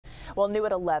Well, new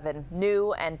at 11,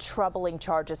 new and troubling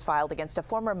charges filed against a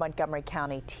former Montgomery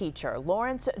County teacher.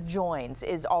 Lawrence Joynes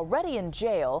is already in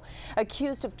jail,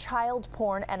 accused of child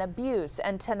porn and abuse.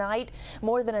 And tonight,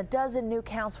 more than a dozen new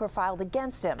counts were filed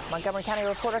against him. Montgomery County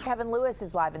reporter Kevin Lewis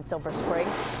is live in Silver Spring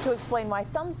to explain why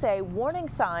some say warning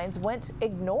signs went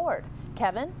ignored.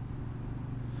 Kevin?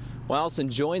 Well,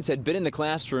 Joynes had been in the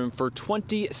classroom for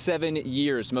 27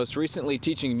 years, most recently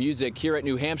teaching music here at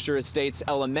New Hampshire Estates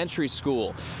Elementary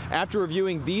School. After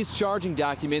reviewing these charging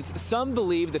documents, some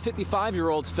believe the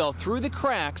 55-year-old fell through the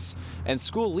cracks and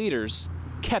school leaders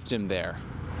kept him there.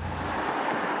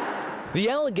 The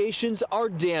allegations are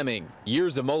damning.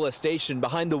 Years of molestation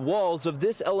behind the walls of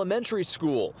this elementary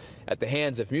school at the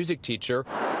hands of music teacher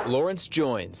Lawrence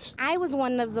Joynes. I was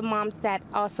one of the moms that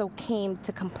also came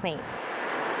to complain.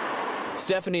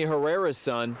 Stephanie Herrera's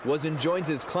son was in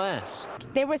Joynes' class.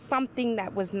 There was something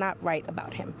that was not right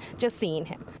about him, just seeing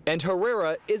him. And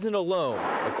Herrera isn't alone.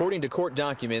 According to court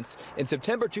documents, in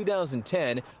September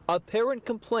 2010, a parent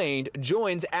complained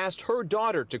Joynes asked her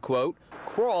daughter to, quote,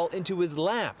 crawl into his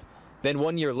lap. Then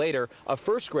 1 year later, a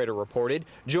first grader reported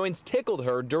Joynes tickled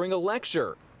her during a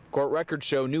lecture. Court records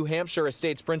show New Hampshire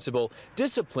Estates principal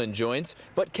disciplined Joynes,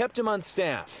 but kept him on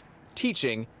staff,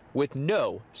 teaching with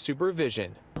no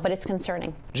supervision. But it's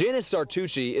concerning. Janice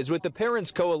Sartucci is with the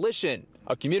Parents Coalition,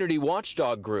 a community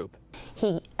watchdog group.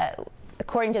 He,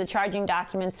 according to the charging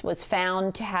documents, was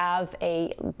found to have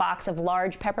a box of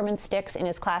large peppermint sticks in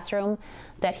his classroom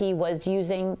that he was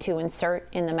using to insert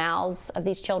in the mouths of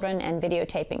these children and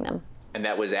videotaping them. And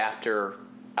that was after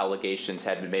allegations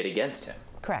had been made against him.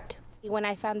 Correct. When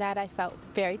I found that, I felt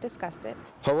very disgusted.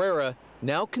 Herrera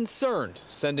now concerned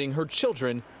sending her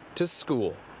children to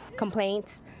school.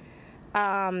 Complaints,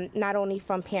 not only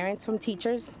from parents, from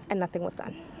teachers, and nothing was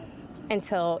done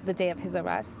until the day of his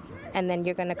arrest. And then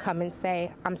you're going to come and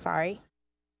say, I'm sorry.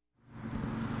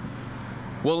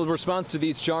 Well, in response to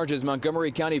these charges,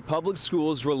 Montgomery County Public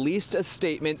Schools released a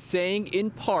statement saying, in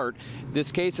part,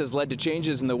 this case has led to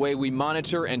changes in the way we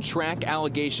monitor and track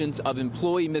allegations of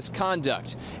employee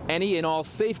misconduct. Any and all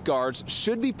safeguards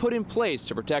should be put in place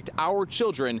to protect our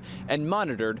children and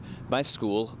monitored by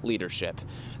school leadership.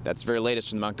 That's the very latest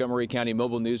from the Montgomery County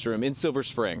Mobile Newsroom in Silver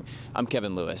Spring. I'm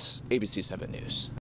Kevin Lewis, ABC 7 News.